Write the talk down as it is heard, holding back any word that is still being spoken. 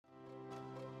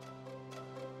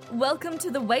Welcome to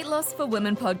the Weight Loss for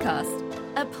Women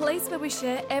podcast, a place where we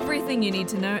share everything you need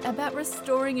to know about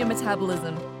restoring your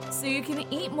metabolism so you can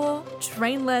eat more,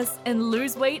 train less, and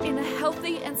lose weight in a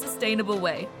healthy and sustainable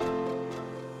way.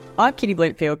 I'm Kitty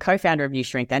Bloomfield, co-founder of New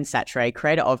Strength and Saturate,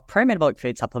 creator of pro-metabolic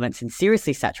food supplements and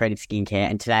seriously saturated skincare.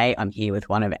 And today I'm here with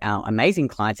one of our amazing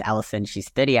clients, Alison. She's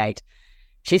 38.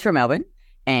 She's from Melbourne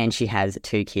and she has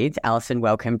 2 kids. Alison,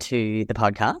 welcome to the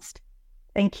podcast.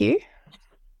 Thank you.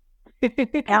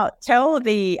 Now, tell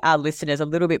the listeners a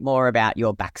little bit more about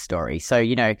your backstory.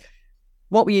 So,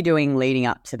 what were you doing leading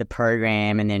up to the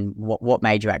program, and then what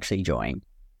made you actually join?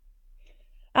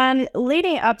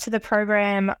 Leading up to the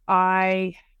program,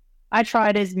 I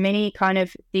tried as many kind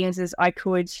of things as I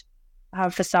could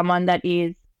for someone that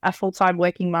is a full-time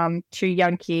working mum, 2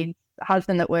 young kids, a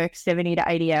husband that works 70 to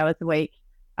 80 hours a week.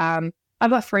 I've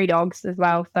got 3 dogs as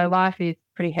well, so life is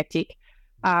pretty hectic.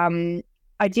 I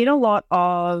did a lot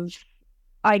of,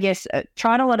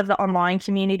 tried a lot of the online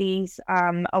communities,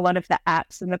 a lot of the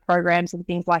apps and the programs and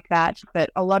things like that,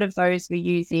 but a lot of those were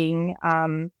using,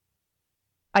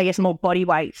 more body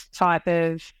weight type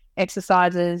of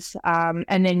exercises,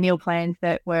 and then meal plans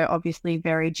that were obviously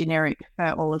very generic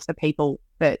for all of the people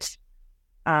that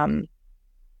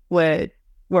were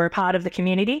a part of the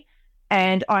community.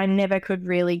 And I never could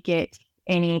really get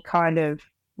any kind of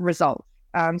results.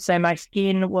 So my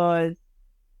skin was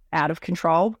out of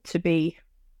control,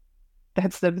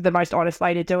 that's the most honest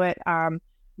way to do it.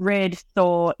 Red,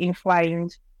 sore,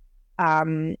 inflamed,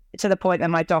 to the point that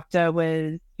my doctor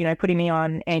was, putting me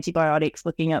on antibiotics,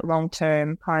 looking at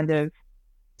long-term kind of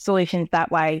solutions that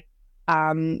way,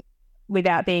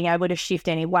 without being able to shift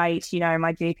any weight.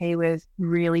 My GP was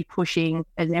really pushing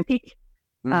Ozempic,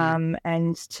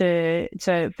 and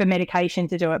for medication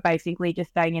to do it, basically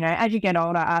just saying, as you get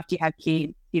older, after you have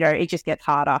kids, it just gets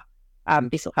harder.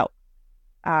 This will help.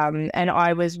 And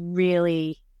I was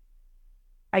really,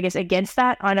 against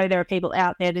that. I know there are people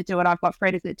out there that do it. I've got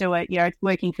friends that do it. It's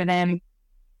working for them.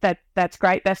 That's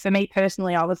great. But for me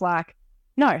personally, I was like,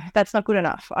 no, that's not good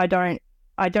enough. I don't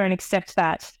accept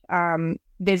that.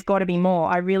 There's got to be more.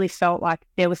 I really felt like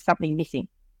there was something missing.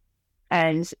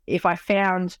 And if I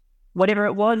found whatever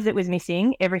it was that was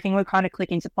missing, everything would kind of click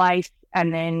into place,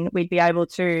 and then we'd be able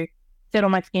to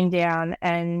settle my skin down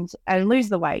and lose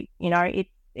the weight.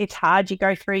 It's hard. You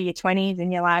go through your 20s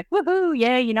and you're like, woohoo,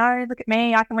 yeah, look at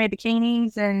me, I can wear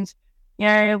bikinis and,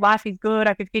 life is good.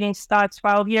 I could fit into size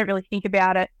 12. You don't really think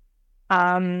about it.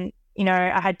 I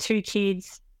had 2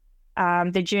 kids.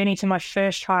 The journey to my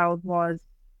first child was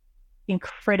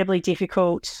incredibly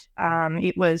difficult.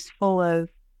 It was full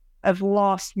of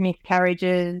loss,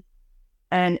 miscarriages,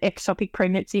 and ectopic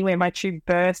pregnancy where my tube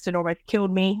burst and almost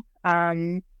killed me.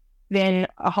 Then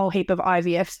a whole heap of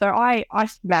IVF. So I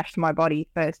smashed my body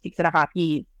for 6.5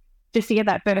 years just to get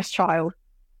that first child.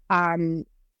 And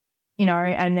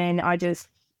then I just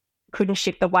couldn't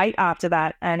shift the weight after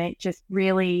that. And it just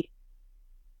really,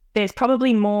 there's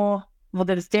definitely more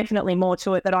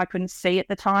to it that I couldn't see at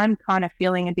the time, kind of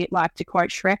feeling a bit like, to quote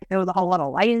Shrek, there was a whole lot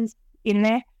of layers in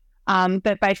there.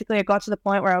 But basically I got to the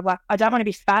point where I was like, I don't want to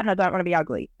be fat and I don't want to be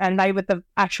ugly. And they were the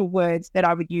actual words that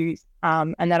I would use,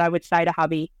 and that I would say to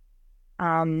hubby.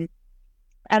 And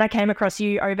I came across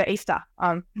you over Easter,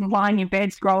 lying in bed,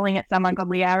 scrolling at some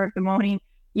ungodly hour of the morning.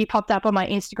 You popped up on my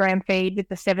Instagram feed with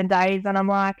the 7 days, and I'm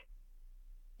like,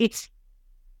 it's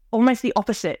almost the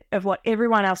opposite of what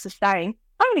everyone else is saying.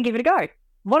 I'm going to give it a go.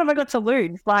 What have I got to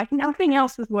lose? Like, nothing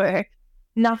else has worked.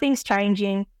 Nothing's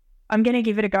changing. I'm going to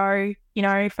give it a go,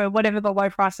 for whatever the low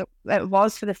price it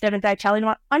was for the 7-day challenge.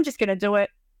 I'm just going to do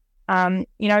it.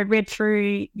 Read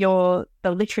through the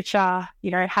literature,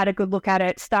 had a good look at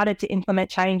it, started to implement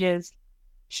changes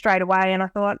straight away. And I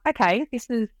thought, okay,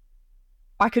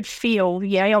 I could feel,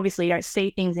 obviously you don't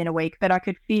see things in a week, but I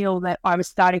could feel that I was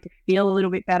starting to feel a little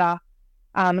bit better.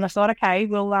 And I thought, okay,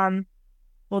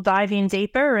 we'll dive in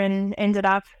deeper, and ended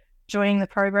up joining the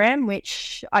program,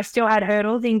 which I still had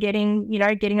hurdles in getting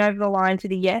over the line to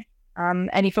the yes.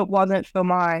 And if it wasn't for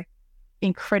my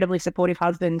incredibly supportive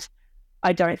husband,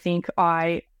 I don't think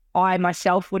I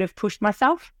myself would have pushed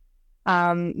myself.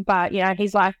 But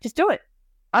he's like, just do it.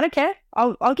 I don't care.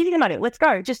 I'll give you the money. Let's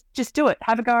go. Just do it.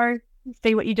 Have a go.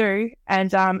 See what you do.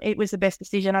 And it was the best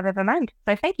decision I've ever made.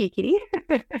 So thank you, Kitty.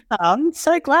 I'm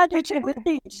so glad you did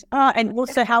it. And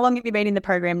also, how long have you been in the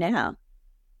program now?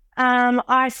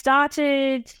 I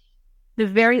started the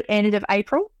very end of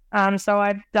April. So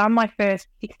I've done my first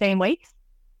 16 weeks.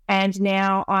 And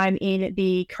now I'm in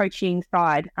the coaching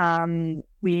side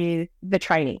with the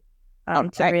training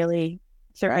to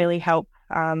really help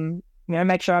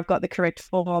make sure I've got the correct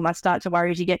form. I start to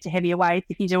worry as you get to heavier weights.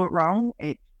 If you do it wrong,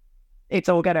 it's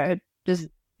all gonna just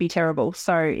be terrible.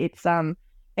 So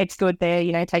it's good there,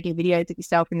 you know, taking videos of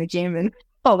yourself in the gym and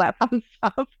all that fun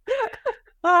stuff.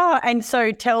 Oh, and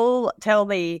so tell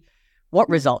me, what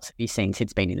results have you seen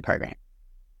since being in the program?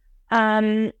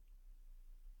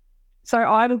 So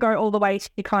I will go all the way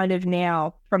to kind of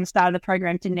now, from the start of the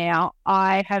program to now.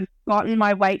 I have gotten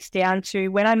my weights down to,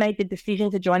 when I made the decision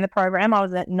to join the program, I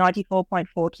was at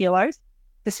 94.4 kilos.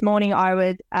 This morning I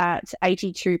was at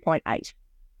 82.8.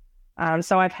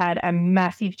 So I've had a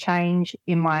massive change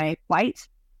in my weight.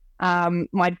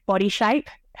 My body shape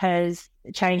has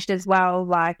changed as well.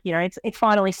 Like, you know, it's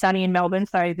finally sunny in Melbourne,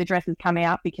 so the dress has come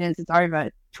out because it's over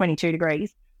 22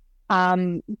 degrees.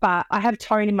 But I have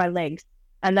tone in my legs.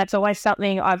 And that's always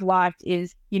something I've liked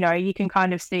is, you know, you can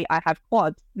kind of see I have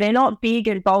quads. They're not big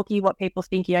and bulky, what people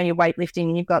think, you know, you're weightlifting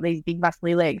and you've got these big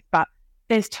muscly legs, but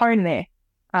there's tone there.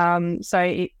 So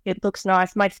it looks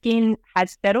nice. My skin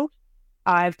has settled.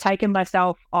 I've taken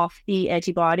myself off the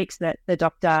antibiotics that the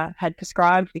doctor had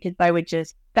prescribed because they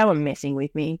were messing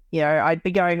with me. You know, I'd be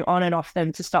going on and off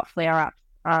them to stop flare-ups.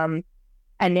 And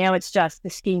now it's just the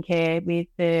skincare with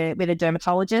a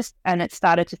dermatologist, and it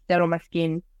started to settle my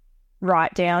skin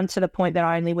right down to the point that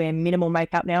I only wear minimal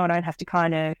makeup now. I don't have to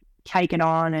kind of cake it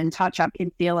on and touch up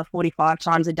concealer 45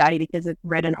 times a day because it's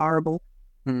red and horrible.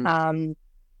 My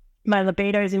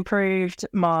libido's improved.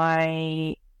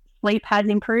 My sleep has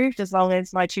improved, as long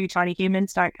as my two tiny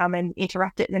humans don't come and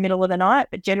interrupt it in the middle of the night.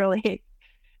 But generally,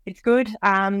 it's good.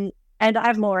 And I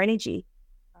have more energy.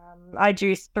 I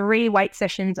do 3 weight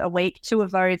sessions a week. 2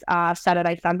 of those are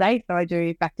Saturday, Sunday. So I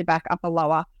do back-to-back upper,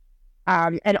 lower.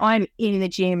 And I'm in the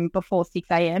gym before 6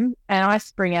 a.m. and I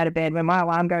spring out of bed when my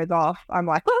alarm goes off. I'm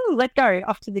like, oh, let's go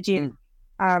off to the gym.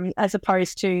 As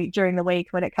opposed to during the week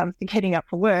when it comes to getting up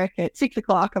for work at 6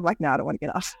 o'clock, I'm like, no, I don't want to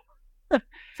get up.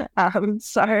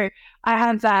 So I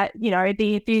have that, you know,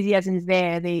 the enthusiasm is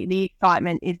there, the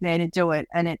excitement is there to do it.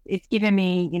 And it's given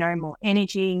me, you know, more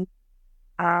energy.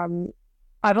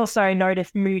 I've also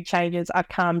noticed mood changes. I've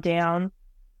calmed down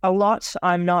a lot.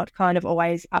 I'm not kind of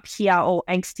always up here all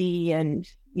angsty and,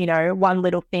 you know, one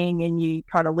little thing and you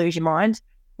kind of lose your mind.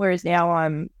 Whereas now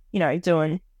I'm, you know,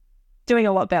 doing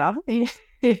a lot better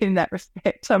in that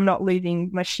respect. I'm not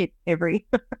losing my shit every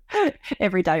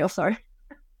day or so.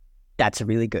 That's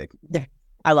really good.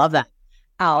 I love that.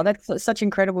 Oh, that's such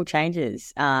incredible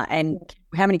changes. And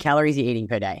how many calories are you eating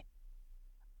per day?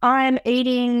 I'm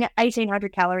eating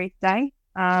 1,800 calories a day,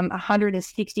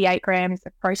 168 grams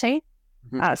of protein.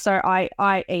 So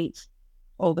I eat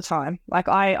all the time. Like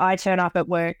I turn up at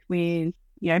work with,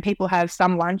 you know, people have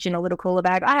some lunch in a little cooler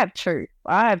bag. I have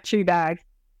 2 bags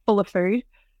full of food.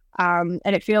 And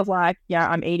it feels like, yeah,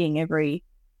 I'm eating every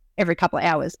couple of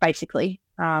hours basically,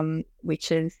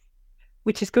 which is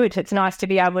good. It's nice to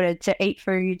be able to eat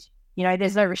food. You know,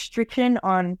 there's no restriction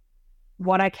on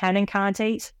what I can and can't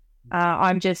eat.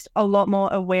 I'm just a lot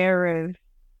more aware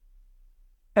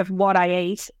of what I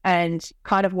eat and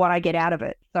kind of what I get out of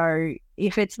it. So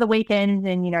if it's the weekend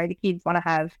and, you know, the kids want to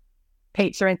have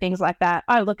pizza and things like that,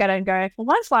 I look at it and go, for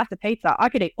one slice of pizza, I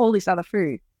could eat all this other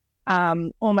food.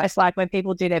 Almost like when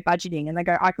people do their budgeting and they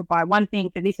go, I could buy one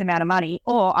thing for this amount of money,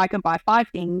 or I can buy 5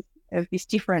 things of this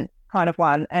different kind of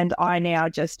one. And I now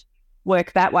just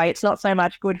work that way. It's not so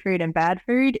much good food and bad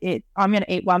food. I'm going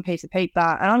to eat one piece of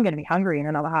pizza and I'm going to be hungry in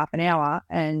another half an hour.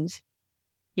 And,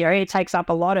 you know, it takes up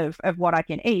a lot of what I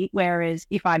can eat. Whereas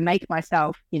if I make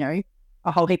myself, you know,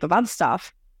 a whole heap of other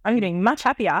stuff, I'm going to be much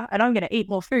happier and I'm going to eat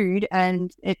more food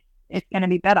and it's going to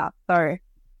be better. So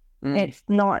it's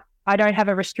not, I don't have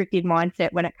a restrictive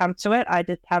mindset when it comes to it. I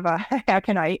just have a, how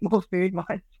can I eat more food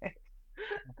mindset.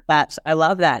 I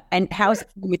love that. And how's it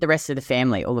with the rest of the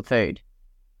family, all the food?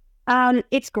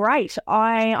 It's great.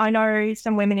 I know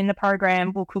some women in the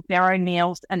program will cook their own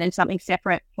meals and then something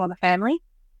separate for the family.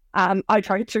 I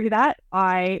don't do that.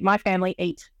 My family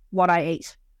eat what I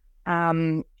eat.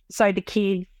 So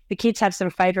the kids have some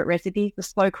favorite recipes. The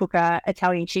slow cooker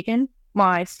Italian chicken.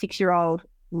 My 6-year-old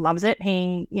loves it.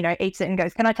 He, you know, eats it and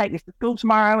goes, "Can I take this to school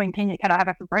tomorrow? And can I have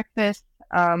it for breakfast?"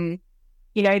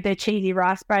 You know, the cheesy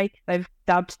rice break, they've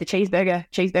dubbed the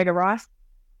cheeseburger rice.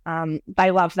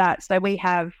 They love that. So we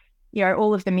have, you know,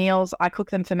 all of the meals, I cook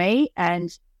them for me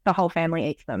and the whole family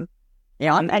eats them.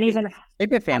 Yeah, and even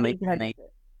super family.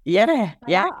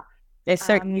 Yeah. They're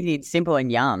so easy and simple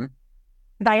and yum.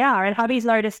 They are. And hubby's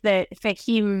noticed that for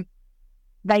him,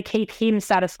 they keep him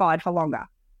satisfied for longer.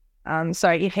 So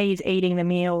if he's eating the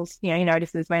meals, you know, he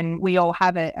notices when we all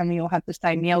have it and we all have the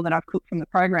same meal that I've cooked from the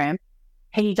program,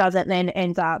 he doesn't then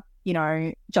end up, you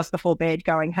know, just before bed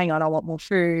going, hang on, I want more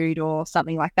food or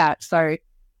something like that. So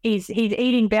he's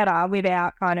eating better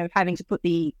without kind of having to put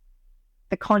the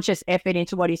the conscious effort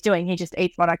into what he's doing. He just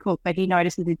eats what I cook, but he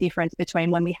notices the difference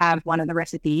between when we have one of the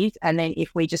recipes and then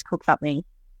if we just cook something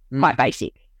quite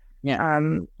basic. Yeah.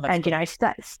 And, you know,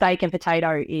 steak and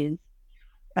potato is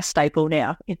a staple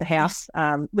now in the house,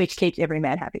 which keeps every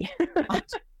man happy.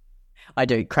 I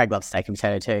do. Craig loves steak and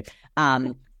potato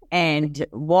too. And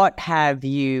what have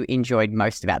you enjoyed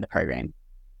most about the program?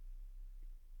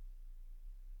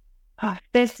 Oh,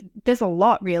 there's a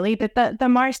lot really, but the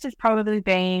most has probably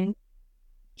been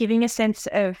giving a sense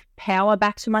of power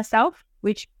back to myself,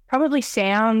 which probably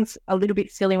sounds a little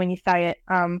bit silly when you say it,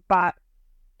 but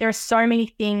there are so many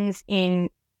things in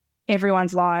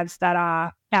everyone's lives that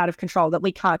are out of control that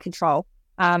we can't control.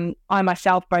 I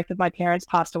myself, both of my parents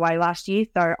passed away last year,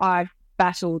 so I've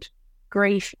battled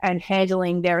grief and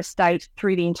handling their estate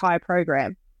through the entire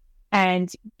program,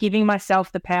 and giving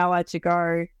myself the power to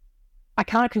go, I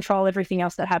can't control everything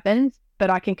else that happens, but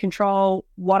I can control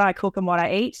what I cook and what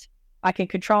I eat. I can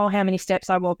control how many steps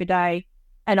I walk a day,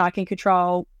 and I can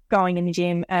control going in the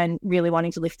gym and really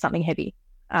wanting to lift something heavy.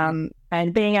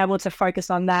 And being able to focus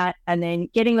on that and then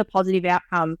getting the positive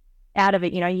outcome out of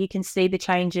it. You know, you can see the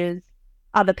changes.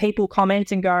 Other people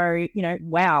comment and go, you know,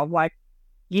 wow, like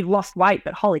you've lost weight,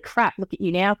 but holy crap, look at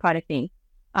you now kind of thing.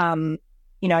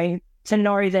 You know, to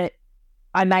know that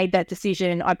I made that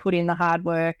decision, I put in the hard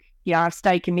work, you know, I've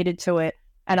stayed committed to it,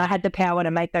 and I had the power to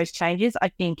make those changes, I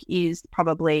think is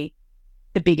probably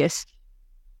the biggest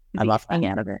thing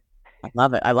out of it. I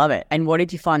love it. I love it. And what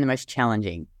did you find the most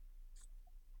challenging?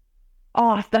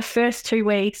 Oh, the first 2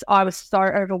 weeks, I was so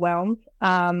overwhelmed.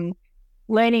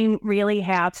 Learning really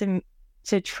how to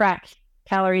track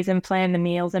calories and plan the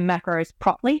meals and macros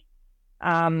properly.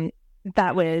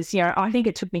 That was, you know, I think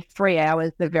it took me 3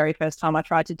 hours the very first time I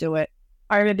tried to do it.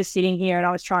 I remember sitting here and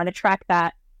I was trying to track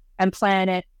that and plan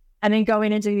it, and then go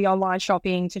in and do the online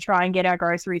shopping to try and get our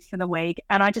groceries for the week.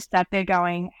 And I just sat there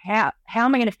going, how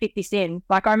am I going to fit this in?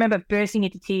 Like, I remember bursting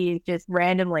into tears just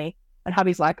randomly, and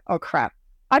hubby's like, oh crap,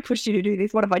 I pushed you to do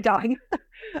this. What have I done?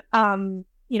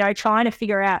 You know, trying to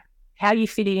figure out how you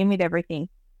fit it in with everything.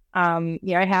 You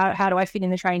know, how do I fit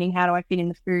in the training? How do I fit in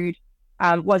the food?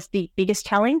 Was the biggest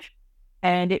challenge.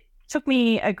 And it took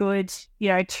me a good, you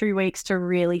know, 2 weeks to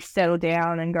really settle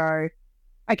down and go,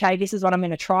 okay, this is what I'm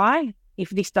going to try. If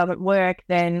this doesn't work,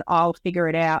 then I'll figure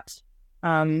it out,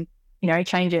 you know,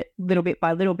 change it little bit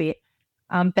by little bit.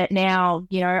 But now,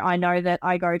 you know, I know that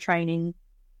I go training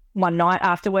one night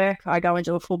after work. I go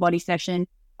into a full body session.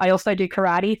 I also do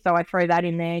karate, so I throw that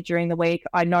in there during the week.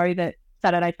 I know that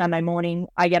Saturday, Sunday morning,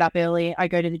 I get up early, I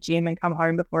go to the gym and come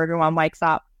home before everyone wakes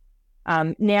up.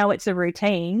 Now it's a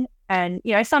routine. And,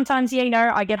 you know, sometimes, yeah, you know,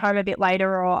 I get home a bit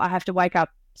later or I have to wake up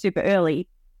super early,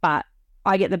 but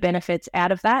I get the benefits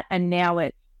out of that. And now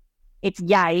it's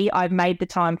yay, I've made the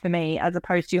time for me, as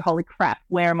opposed to holy crap,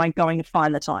 where am I going to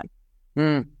find the time?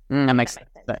 That makes sense.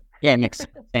 Yeah, it makes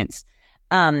sense.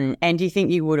 And do you think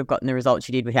you would have gotten the results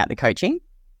you did without the coaching?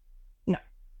 No.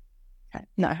 Okay.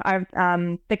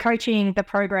 No. The coaching, the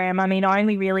program, I mean, I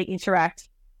only really interact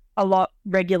a lot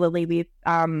regularly with,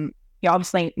 yeah,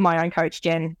 obviously my own coach,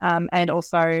 Jen, and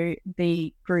also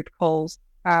the group calls.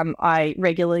 I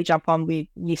regularly jump on with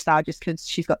Nisa just because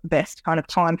she's got the best kind of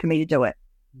time for me to do it.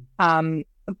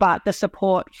 But the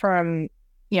support from,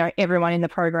 you know, everyone in the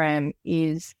program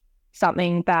is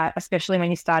something that, especially when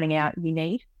you're starting out, you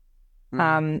need.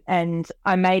 And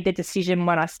I made the decision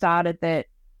when I started that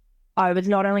I was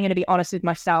not only going to be honest with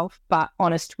myself, but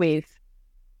honest with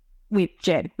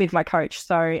Jen, with my coach.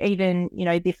 So even, you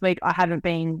know, this week I haven't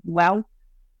been well.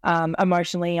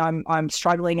 Emotionally, I'm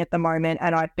struggling at the moment,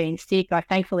 and I've been sick. I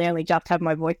thankfully only just have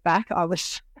my voice back. I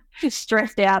was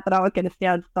stressed out that I was going to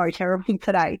sound so terrible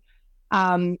today.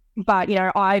 But, you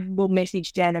know, I will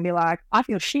message Jen and be like, I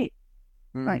feel shit.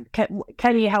 Like,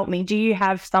 can you help me? Do you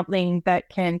have something that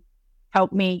can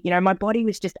help me? You know, my body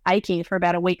was just aching for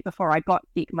about a week before I got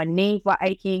sick. My knees were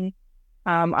aching.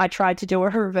 I tried to do a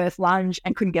reverse lunge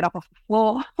and couldn't get up off the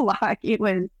floor. Like, it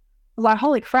was like,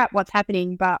 holy crap, what's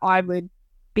happening? But I would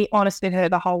be honest with her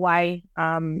the whole way.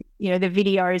 You know, the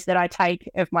videos that I take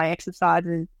of my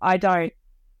exercises, I don't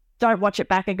watch it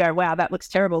back and go, wow, that looks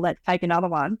terrible, let's take another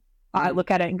one. I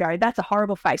look at it and go, that's a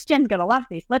horrible face. Jen's going to love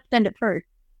this. Let's send it through.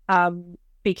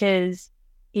 Because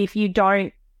if you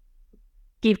don't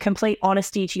give complete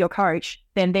honesty to your coach,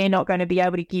 then they're not going to be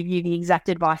able to give you the exact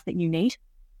advice that you need.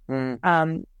 You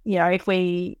know, if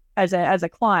we, as a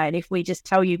client, if we just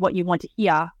tell you what you want to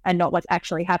hear and not what's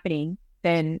actually happening,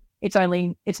 then it's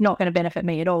not going to benefit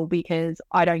me at all, because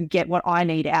I don't get what I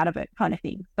need out of it, kind of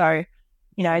thing. So,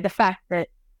 you know, the fact that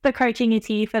the coaching is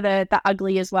here for the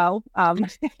ugly as well,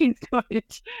 is good.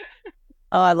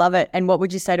 Oh, I love it. And what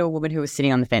would you say to a woman who was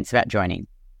sitting on the fence about joining?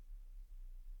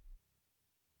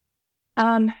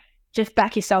 Just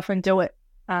back yourself and do it.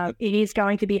 It is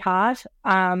going to be hard.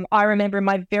 I remember in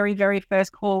my very, very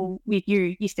first call with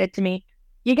you, you said to me,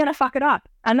 "You're going to fuck it up,"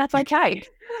 and that's okay.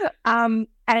 And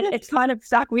it's kind of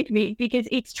stuck with me because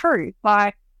it's true.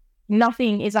 Like,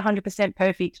 nothing is 100%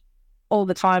 perfect all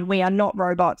the time. We are not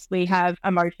robots. We have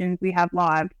emotions. We have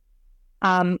lives.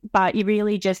 But you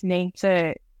really just need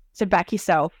to back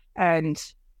yourself and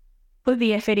put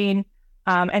the effort in.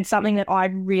 And something that I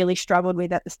really struggled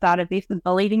with at the start of this was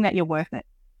believing that you're worth it.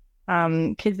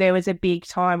 Because there was a big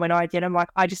time when I did. I'm like,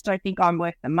 I just don't think I'm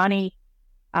worth the money.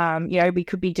 We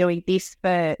could be doing this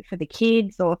for the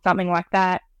kids or something like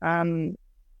that. And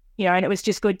it was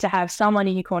just good to have someone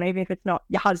in your corner, even if it's not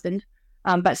your husband,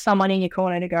 but someone in your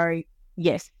corner to go,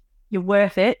 yes, you're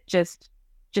worth it. Just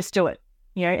do it.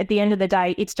 At the end of the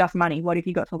day, it's just money. What have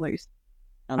you got to lose?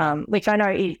 Which I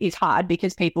know is hard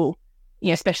because people,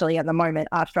 especially at the moment,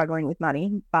 are struggling with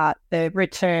money, but the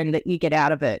return that you get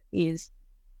out of it is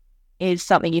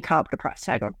something you can't put a price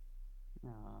tag on.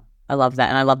 I love that.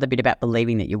 And I love the bit about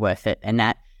believing that you're worth it and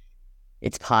that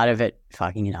it's part of it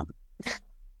fucking it up.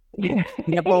 You're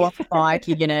gonna blow off the bike,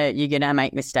 you're gonna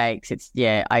make mistakes.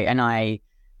 You're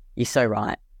so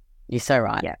right. You're so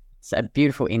right. Yeah. It's a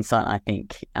beautiful insight, I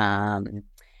think. And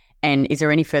is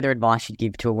there any further advice you'd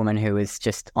give to a woman who is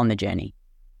just on the journey?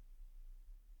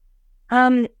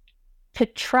 To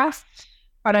trust.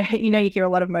 I know you hear a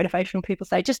lot of motivational people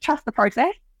say just trust the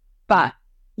process, but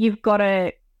you've got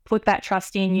to put that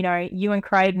trust in. You and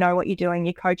Craig know what you're doing.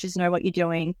 Your coaches know what you're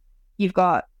doing. You've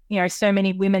got so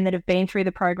many women that have been through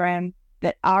the program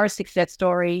that are a success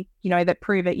story. That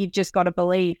prove it. You've just got to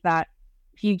believe that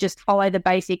if you just follow the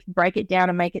basics, break it down,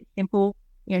 and make it simple.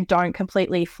 Don't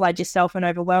completely flood yourself and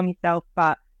overwhelm yourself,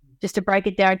 but just to break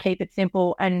it down, keep it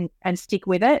simple, and stick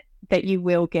with it. That you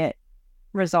will get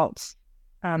results.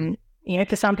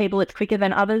 For some people it's quicker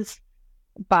than others,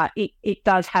 but it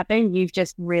does happen. You've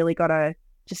just really got to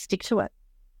just stick to it.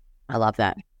 I love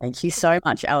that. Thank you so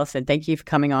much, Alison. Thank you for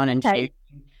coming on and sharing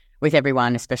with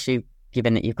everyone, especially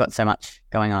given that you've got so much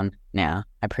going on now.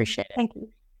 I appreciate it. Thank you.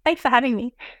 Thanks for having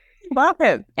me.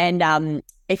 Welcome. And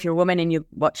if you're a woman and you're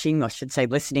watching, or should say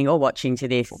listening or watching to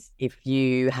this, if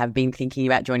you have been thinking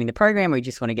about joining the program or you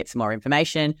just want to get some more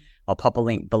information, I'll pop a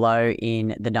link below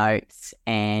in the notes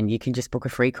and you can just book a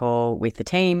free call with the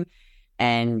team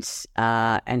and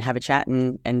have a chat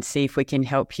and see if we can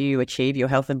help you achieve your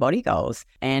health and body goals.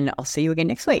 And I'll see you again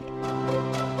next week.